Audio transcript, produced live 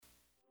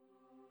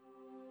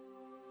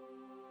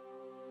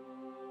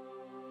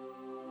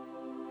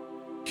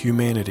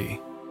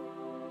humanity.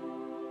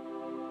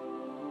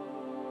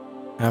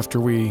 After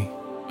we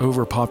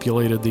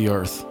overpopulated the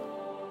earth,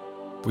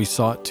 we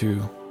sought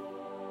to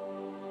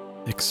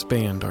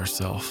expand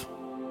ourselves.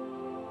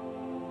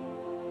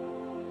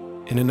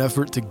 In an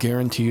effort to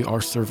guarantee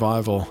our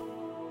survival,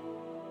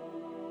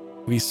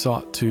 we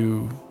sought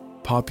to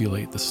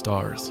populate the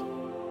stars.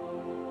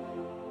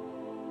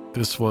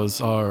 This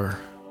was our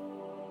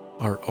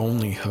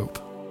only hope.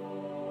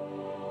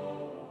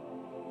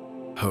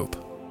 Hope.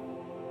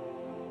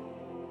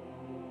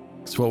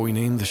 It's what we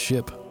named the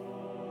ship.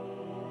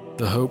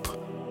 The Hope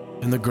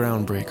and the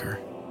Groundbreaker.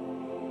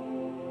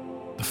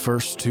 The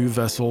first two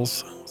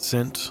vessels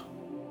sent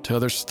to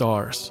other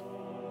stars.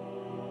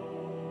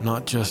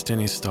 Not just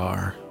any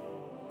star.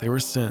 They were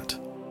sent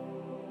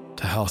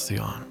to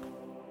Halcyon.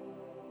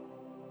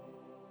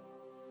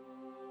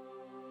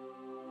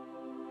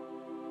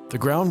 The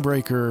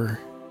Groundbreaker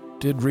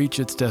did reach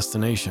its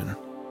destination,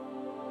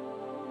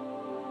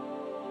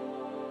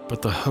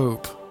 but the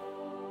Hope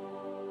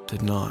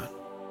did not.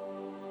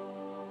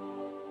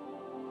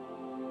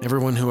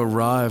 Everyone who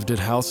arrived at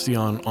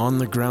Halcyon on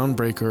the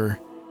Groundbreaker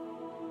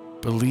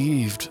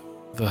believed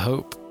the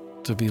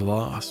Hope to be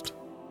lost,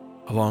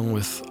 along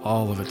with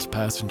all of its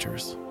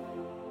passengers.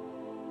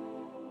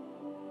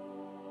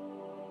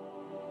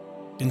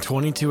 In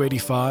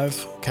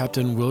 2285,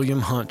 Captain William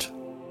Hunt,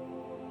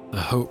 the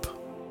Hope,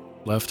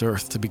 left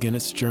Earth to begin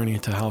its journey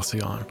to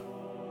Halcyon.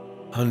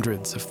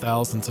 Hundreds of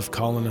thousands of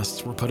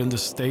colonists were put into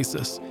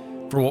stasis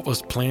for what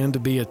was planned to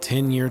be a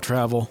 10-year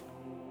travel,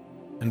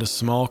 and a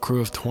small crew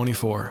of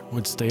 24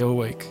 would stay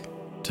awake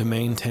to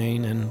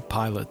maintain and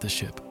pilot the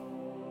ship.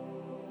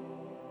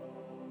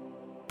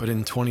 But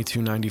in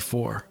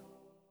 2294,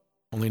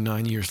 only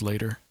 9 years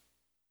later,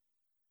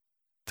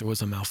 there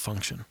was a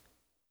malfunction.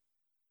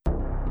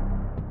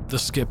 The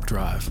skip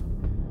drive,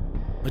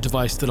 a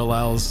device that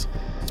allows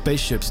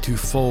spaceships to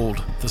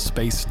fold the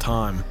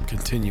space-time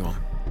continuum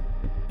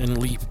and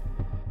leap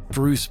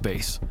through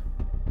space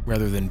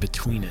rather than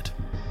between it.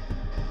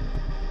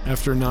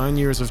 After 9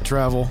 years of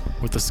travel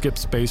with the skip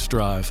space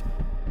drive,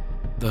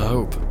 the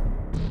Hope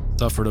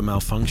suffered a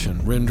malfunction,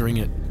 rendering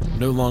it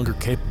no longer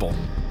capable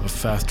of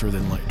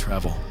faster-than-light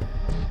travel.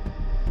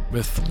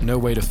 With no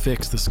way to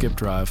fix the skip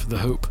drive, the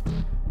Hope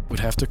would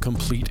have to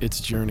complete its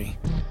journey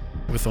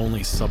with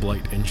only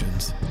sublight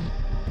engines,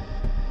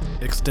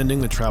 extending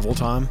the travel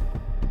time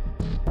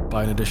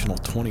by an additional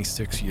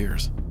 26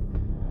 years.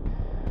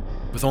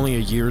 With only a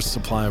year's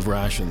supply of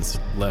rations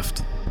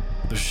left,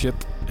 the ship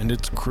and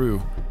its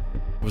crew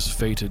was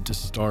fated to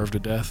starve to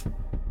death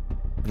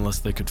unless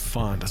they could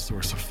find a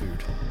source of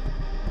food.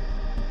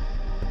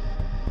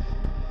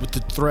 With the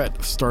threat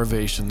of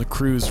starvation, the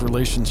crew's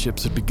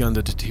relationships had begun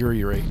to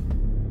deteriorate.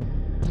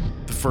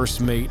 The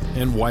first mate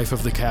and wife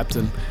of the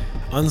captain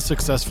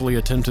unsuccessfully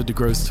attempted to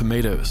grow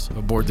tomatoes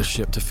aboard the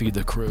ship to feed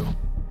the crew.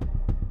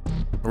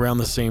 Around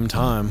the same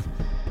time,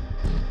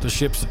 the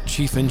ship's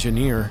chief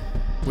engineer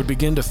would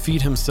begin to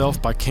feed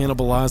himself by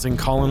cannibalizing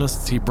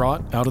colonists he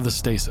brought out of the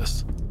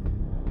stasis.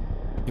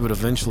 He would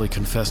eventually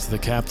confess to the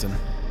captain,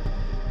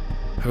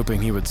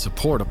 hoping he would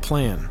support a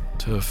plan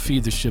to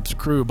feed the ship's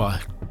crew by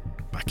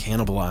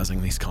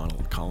cannibalizing these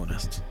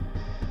colonists.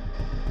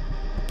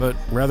 But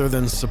rather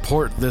than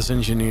support this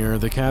engineer,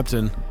 the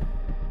captain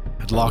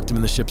had locked him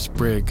in the ship's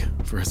brig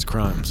for his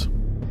crimes.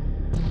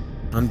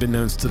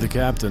 Unbeknownst to the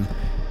captain,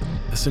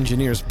 this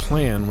engineer's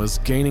plan was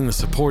gaining the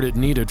support it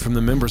needed from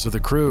the members of the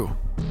crew.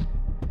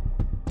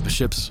 The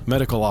ship's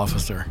medical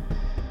officer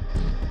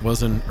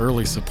was an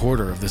early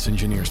supporter of this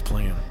engineer's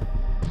plan.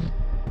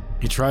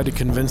 He tried to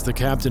convince the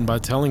captain by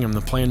telling him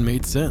the plan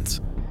made sense.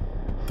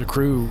 The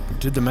crew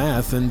did the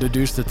math and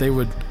deduced that they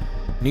would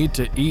need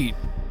to eat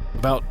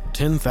about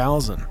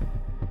 10,000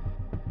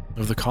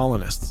 of the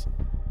colonists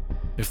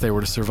if they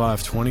were to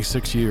survive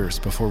 26 years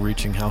before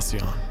reaching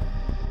Halcyon.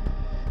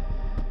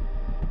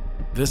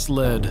 This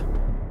led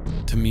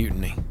to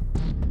mutiny.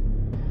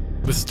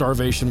 With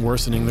starvation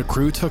worsening, the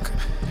crew took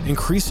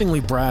increasingly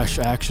brash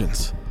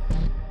actions.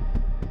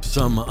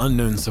 Some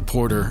unknown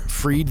supporter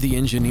freed the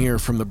engineer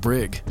from the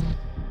brig.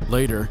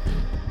 Later,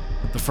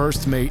 the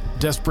first mate,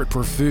 desperate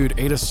for food,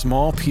 ate a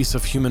small piece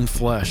of human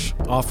flesh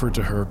offered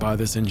to her by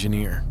this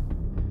engineer.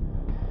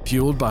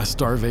 Fueled by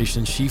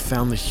starvation, she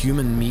found the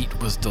human meat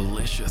was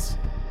delicious.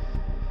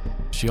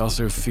 She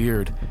also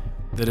feared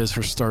that as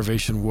her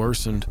starvation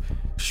worsened,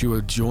 she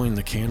would join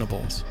the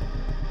cannibals,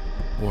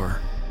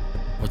 or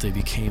what they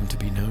became to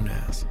be known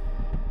as.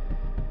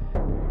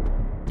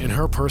 In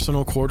her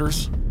personal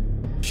quarters,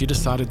 she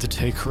decided to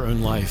take her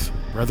own life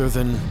rather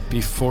than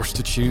be forced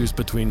to choose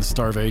between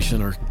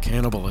starvation or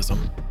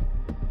cannibalism.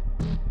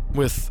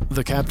 With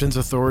the captain's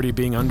authority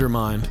being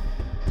undermined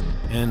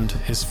and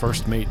his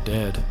first mate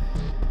dead,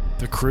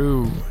 the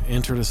crew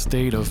entered a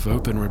state of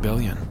open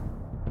rebellion.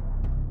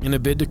 In a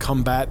bid to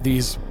combat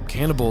these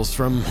cannibals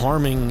from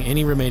harming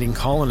any remaining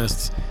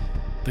colonists,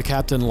 the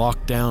captain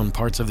locked down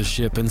parts of the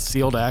ship and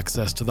sealed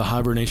access to the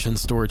hibernation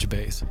storage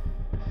bays.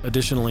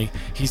 Additionally,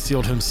 he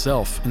sealed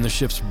himself in the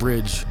ship's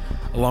bridge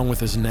along with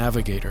his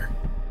navigator.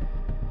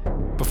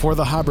 Before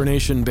the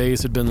hibernation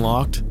bays had been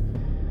locked,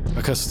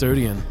 a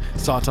custodian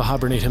sought to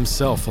hibernate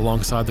himself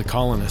alongside the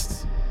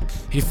colonists.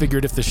 He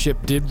figured if the ship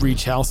did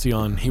reach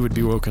Halcyon, he would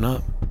be woken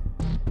up.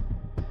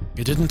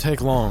 It didn't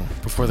take long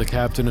before the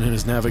captain and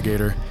his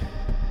navigator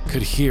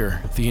could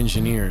hear the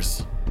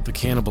engineers, the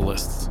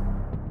cannibalists,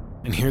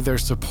 and hear their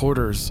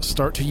supporters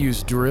start to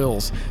use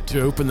drills to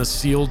open the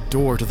sealed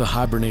door to the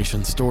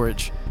hibernation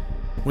storage.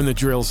 When the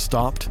drills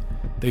stopped,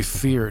 they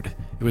feared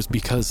it was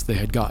because they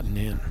had gotten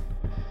in.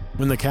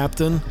 When the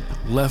captain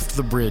left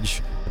the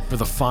bridge for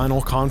the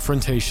final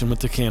confrontation with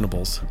the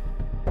cannibals,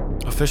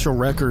 official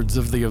records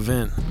of the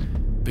event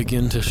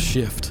begin to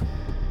shift.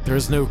 There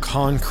is no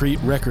concrete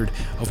record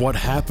of what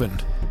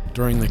happened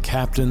during the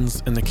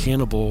captain's and the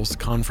cannibals'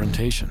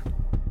 confrontation.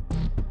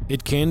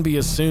 It can be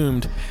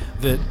assumed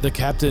that the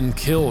captain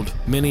killed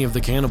many of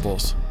the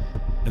cannibals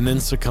and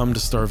then succumbed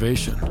to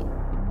starvation.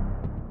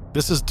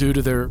 This is due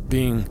to there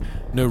being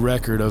no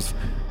record of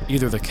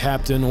either the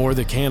captain or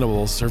the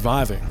cannibals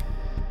surviving,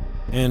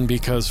 and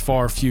because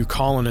far few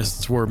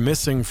colonists were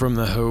missing from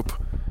the Hope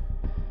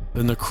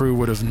than the crew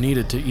would have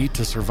needed to eat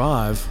to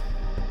survive.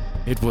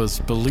 It was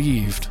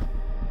believed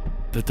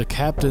that the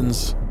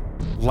captain's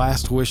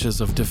last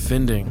wishes of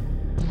defending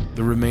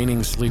the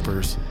remaining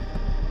sleepers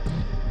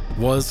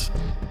was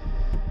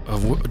a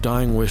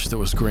dying wish that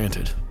was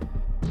granted.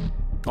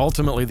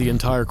 Ultimately, the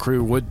entire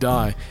crew would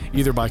die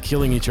either by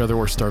killing each other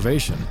or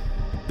starvation.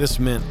 This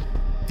meant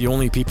the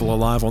only people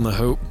alive on the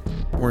Hope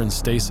were in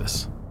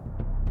stasis,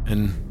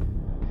 and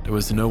there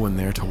was no one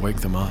there to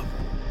wake them up.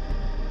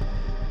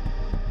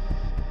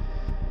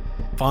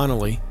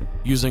 Finally,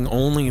 using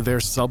only their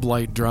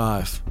sublight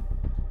drive,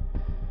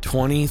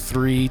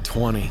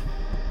 2320,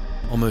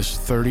 almost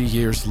 30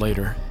 years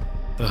later,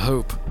 the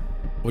Hope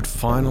would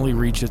finally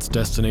reach its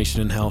destination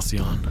in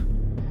Halcyon.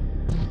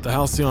 The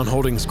Halcyon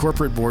Holdings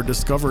corporate board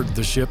discovered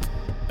the ship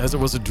as it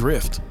was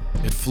adrift.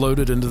 It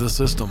floated into the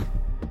system.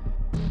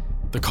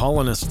 The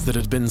colonists that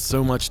had been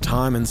so much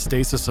time in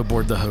stasis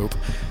aboard the Hope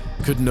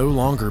could no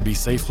longer be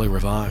safely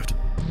revived.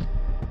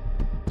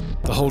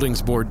 The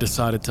Holdings board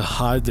decided to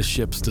hide the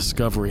ship's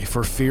discovery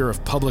for fear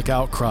of public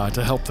outcry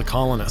to help the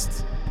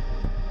colonists.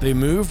 They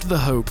moved the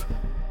Hope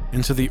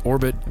into the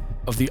orbit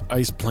of the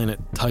ice planet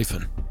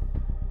Typhon,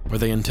 where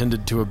they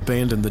intended to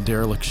abandon the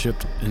derelict ship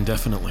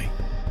indefinitely.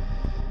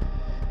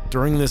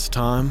 During this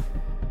time,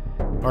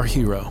 our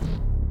hero,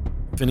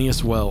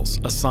 Phineas Wells,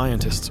 a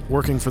scientist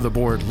working for the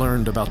board,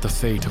 learned about the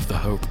fate of the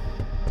Hope.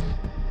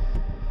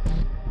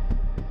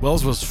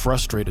 Wells was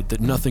frustrated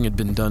that nothing had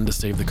been done to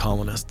save the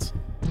colonists.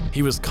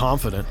 He was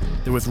confident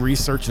that with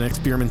research and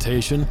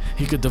experimentation,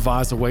 he could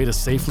devise a way to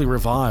safely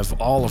revive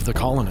all of the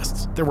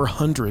colonists. There were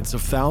hundreds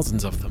of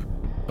thousands of them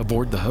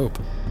aboard the Hope.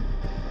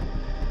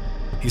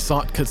 He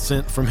sought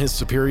consent from his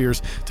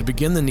superiors to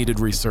begin the needed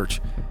research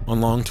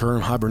on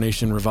long-term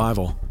hibernation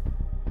revival,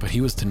 but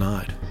he was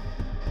denied.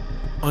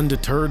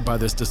 Undeterred by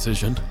this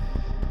decision,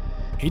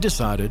 he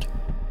decided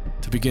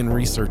to begin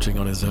researching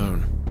on his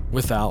own,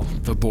 without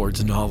the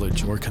board's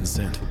knowledge or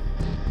consent.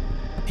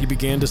 He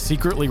began to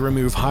secretly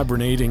remove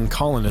hibernating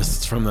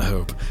colonists from the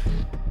Hope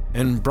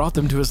and brought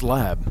them to his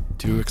lab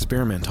to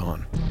experiment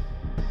on.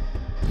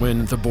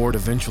 When the board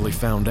eventually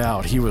found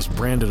out, he was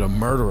branded a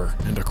murderer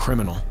and a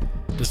criminal.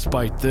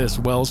 Despite this,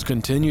 Wells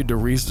continued to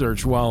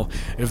research while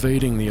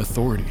evading the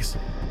authorities.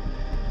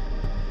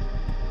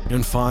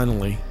 And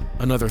finally,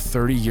 another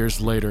 30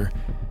 years later,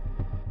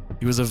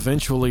 he was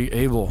eventually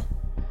able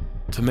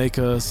to make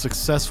a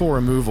successful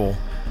removal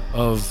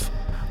of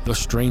the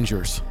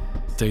Stranger's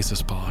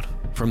stasis pod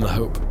from the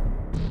Hope.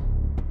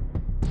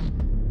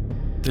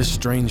 This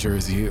stranger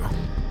is you.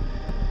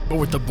 But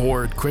with the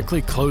board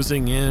quickly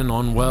closing in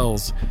on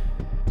Wells,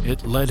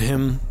 it led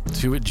him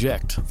to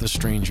eject the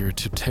stranger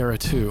to Terra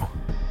 2,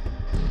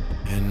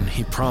 and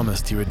he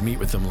promised he would meet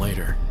with them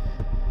later.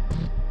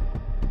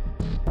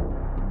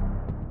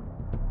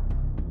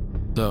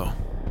 So,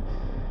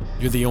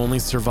 you're the only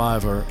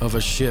survivor of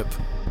a ship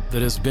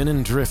that has been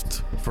in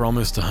drift for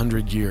almost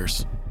 100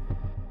 years.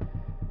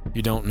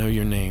 You don't know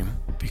your name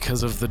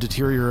because of the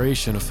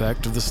deterioration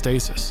effect of the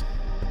stasis.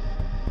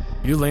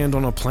 You land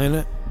on a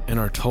planet and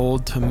are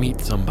told to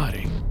meet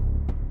somebody.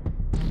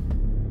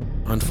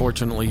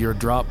 Unfortunately, your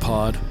drop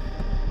pod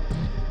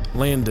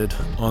landed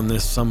on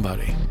this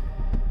somebody.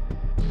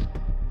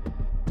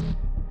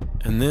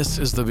 And this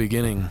is the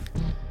beginning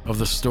of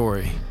the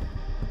story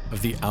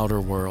of the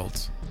Outer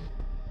Worlds.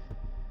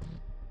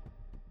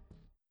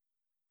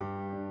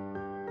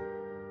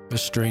 The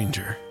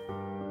Stranger.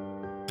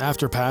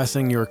 After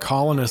passing your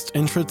colonist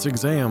entrance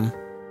exam,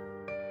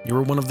 you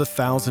were one of the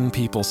 1,000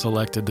 people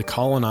selected to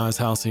colonize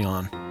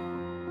Halcyon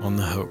on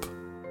the Hope,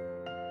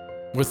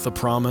 with the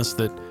promise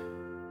that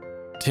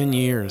 10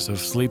 years of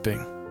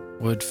sleeping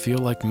would feel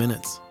like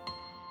minutes,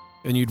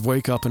 and you'd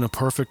wake up in a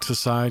perfect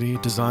society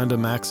designed to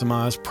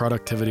maximize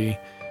productivity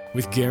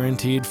with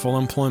guaranteed full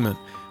employment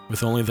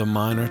with only the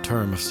minor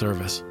term of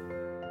service.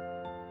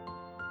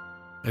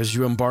 As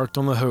you embarked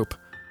on the Hope,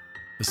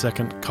 the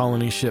second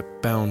colony ship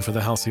bound for the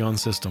Halcyon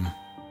system,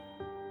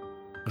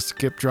 a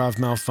skip drive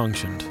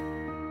malfunctioned,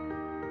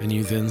 and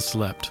you then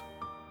slept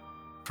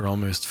for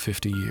almost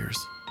 50 years.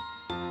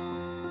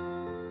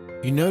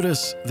 You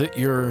notice that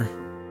you're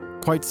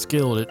quite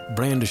skilled at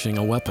brandishing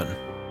a weapon.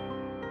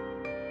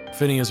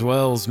 Phineas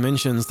Wells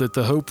mentions that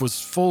the Hope was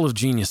full of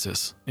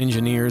geniuses,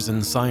 engineers,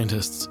 and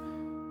scientists.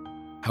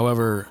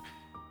 However,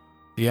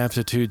 the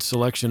aptitude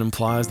selection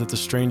implies that the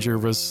stranger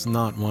was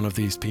not one of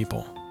these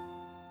people,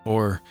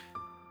 or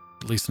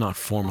at least not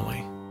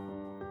formally.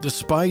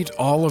 Despite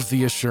all of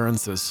the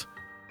assurances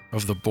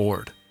of the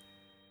board,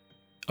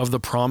 of the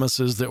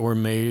promises that were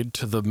made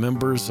to the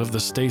members of the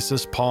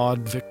stasis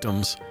pod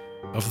victims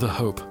of the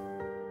Hope,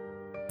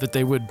 that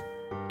they would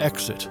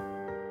exit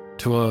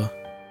to a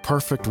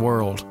perfect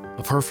world,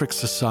 a perfect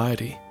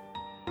society,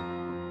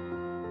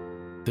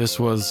 this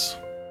was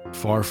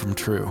far from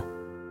true.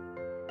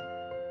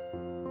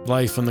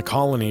 Life in the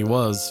colony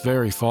was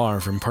very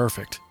far from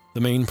perfect,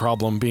 the main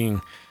problem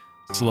being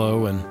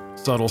slow and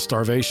subtle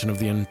starvation of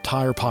the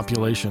entire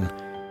population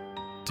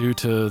due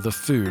to the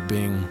food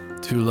being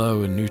too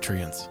low in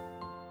nutrients.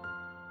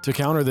 To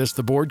counter this,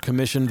 the board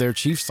commissioned their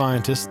chief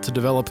scientist to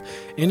develop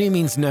any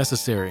means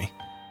necessary,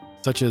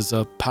 such as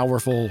a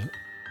powerful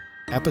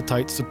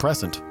appetite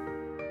suppressant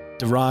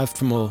derived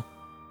from a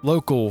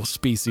local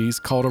species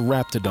called a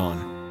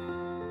raptidon.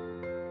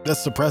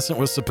 This suppressant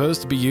was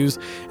supposed to be used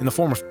in the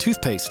form of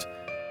toothpaste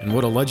and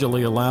would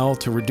allegedly allow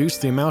to reduce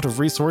the amount of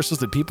resources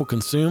that people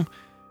consume,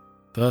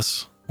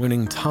 thus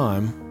winning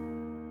time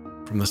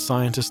from the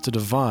scientists to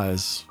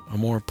devise a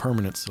more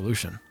permanent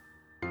solution.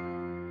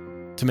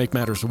 To make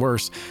matters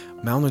worse,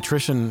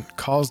 malnutrition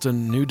caused a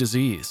new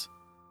disease,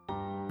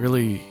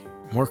 really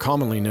more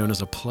commonly known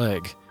as a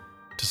plague,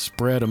 to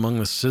spread among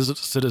the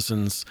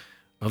citizens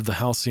of the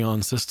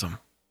Halcyon system.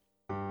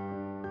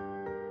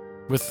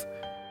 With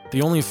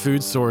the only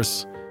food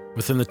source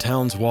within the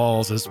town's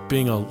walls as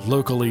being a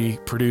locally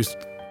produced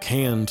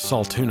canned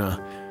salt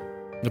tuna,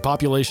 the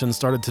population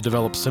started to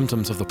develop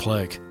symptoms of the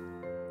plague.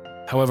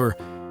 However,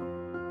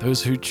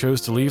 those who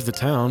chose to leave the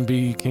town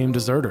became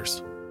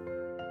deserters,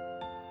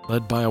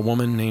 led by a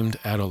woman named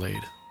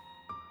Adelaide.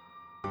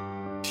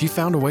 She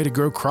found a way to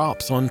grow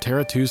crops on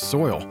Terra 2's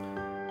soil,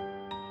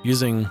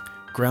 using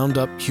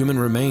ground-up human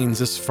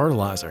remains as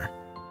fertilizer,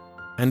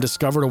 and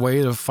discovered a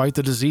way to fight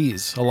the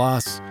disease.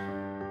 Alas,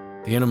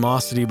 the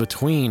animosity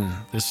between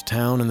this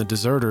town and the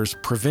deserters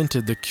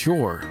prevented the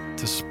cure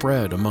to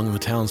spread among the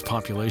town's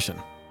population.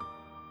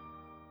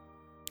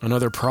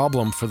 Another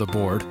problem for the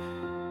board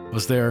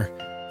was their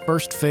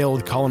first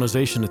failed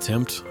colonization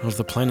attempt of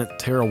the planet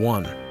Terra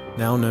 1,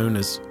 now known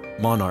as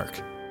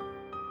Monarch.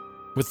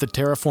 With the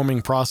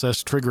terraforming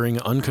process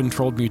triggering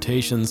uncontrolled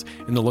mutations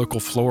in the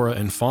local flora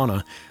and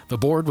fauna, the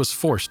board was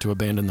forced to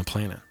abandon the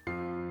planet,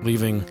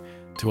 leaving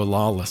to a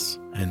lawless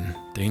and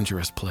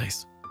dangerous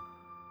place.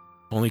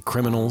 Only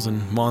criminals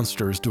and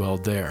monsters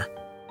dwelled there,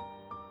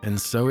 and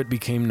so it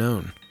became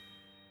known.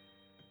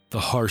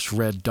 The harsh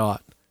red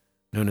dot,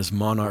 known as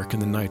Monarch in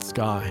the night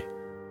sky,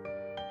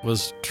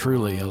 was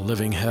truly a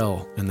living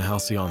hell in the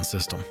Halcyon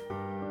system.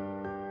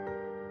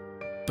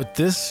 But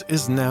this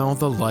is now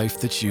the life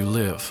that you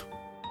live.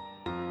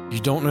 You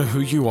don't know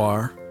who you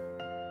are.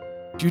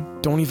 You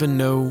don't even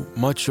know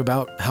much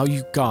about how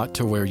you got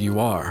to where you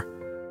are.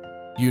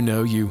 You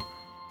know you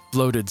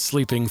floated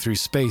sleeping through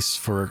space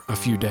for a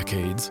few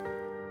decades.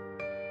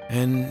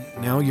 And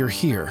now you're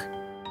here,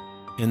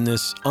 in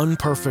this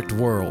unperfect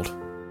world.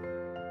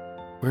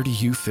 Where do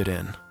you fit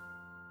in?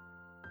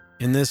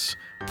 In this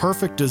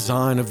perfect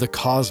design of the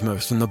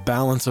cosmos and the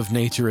balance of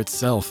nature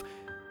itself,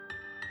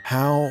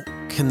 how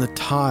can the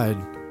tide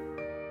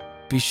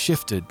be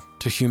shifted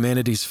to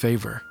humanity's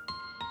favor?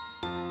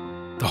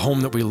 The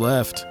home that we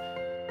left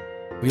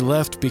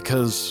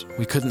because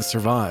we couldn't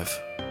survive.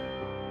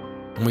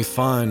 And we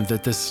find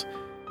that this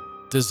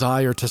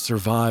desire to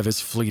survive is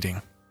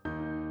fleeting.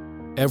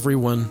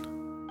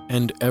 Everyone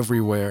and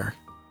everywhere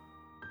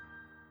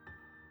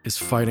is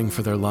fighting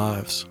for their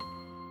lives.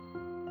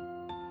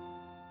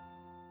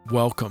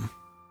 Welcome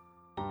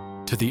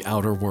to the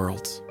Outer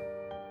Worlds.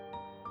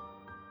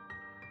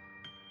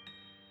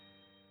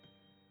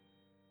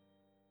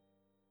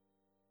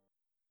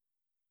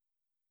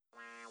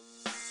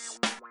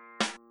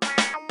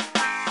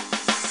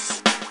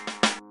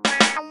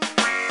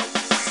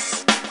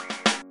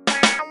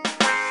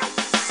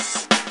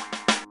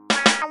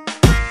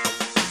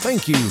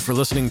 Thank you for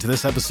listening to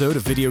this episode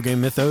of Video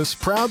Game Mythos,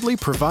 proudly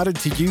provided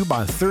to you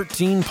by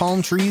 13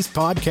 Palm Trees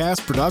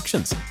Podcast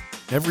Productions.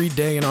 Every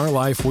day in our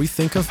life, we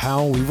think of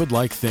how we would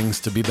like things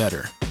to be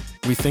better.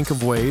 We think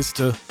of ways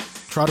to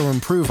try to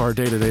improve our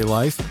day-to-day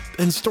life,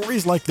 and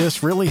stories like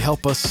this really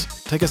help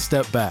us take a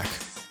step back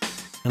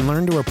and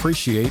learn to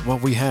appreciate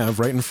what we have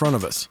right in front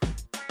of us.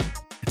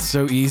 It's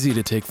so easy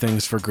to take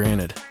things for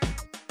granted.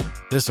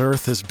 This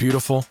Earth is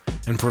beautiful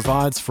and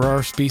provides for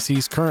our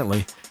species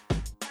currently,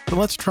 but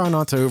let's try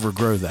not to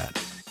overgrow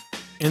that.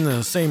 In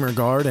the same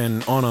regard,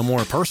 and on a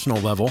more personal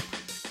level,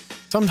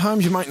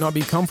 sometimes you might not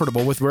be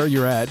comfortable with where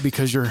you're at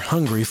because you're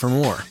hungry for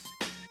more,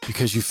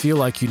 because you feel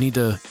like you need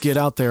to get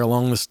out there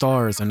along the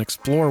stars and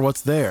explore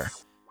what's there.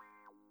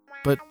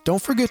 but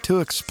don't forget to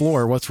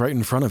explore what's right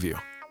in front of you.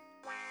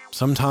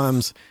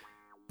 Sometimes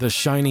the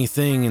shiny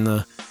thing in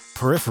the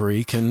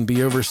periphery can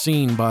be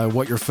overseen by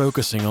what you're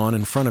focusing on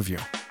in front of you.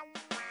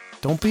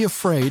 Don't be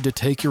afraid to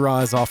take your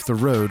eyes off the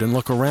road and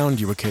look around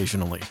you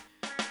occasionally.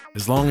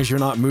 As long as you're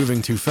not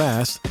moving too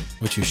fast,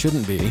 which you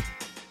shouldn't be,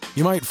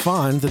 you might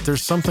find that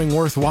there's something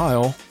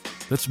worthwhile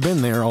that's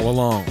been there all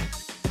along.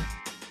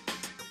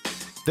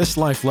 This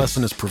life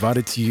lesson is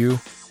provided to you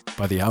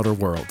by the Outer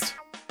Worlds.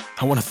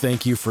 I want to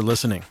thank you for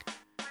listening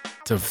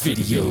to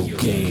Video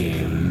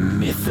Game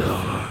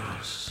Mythos.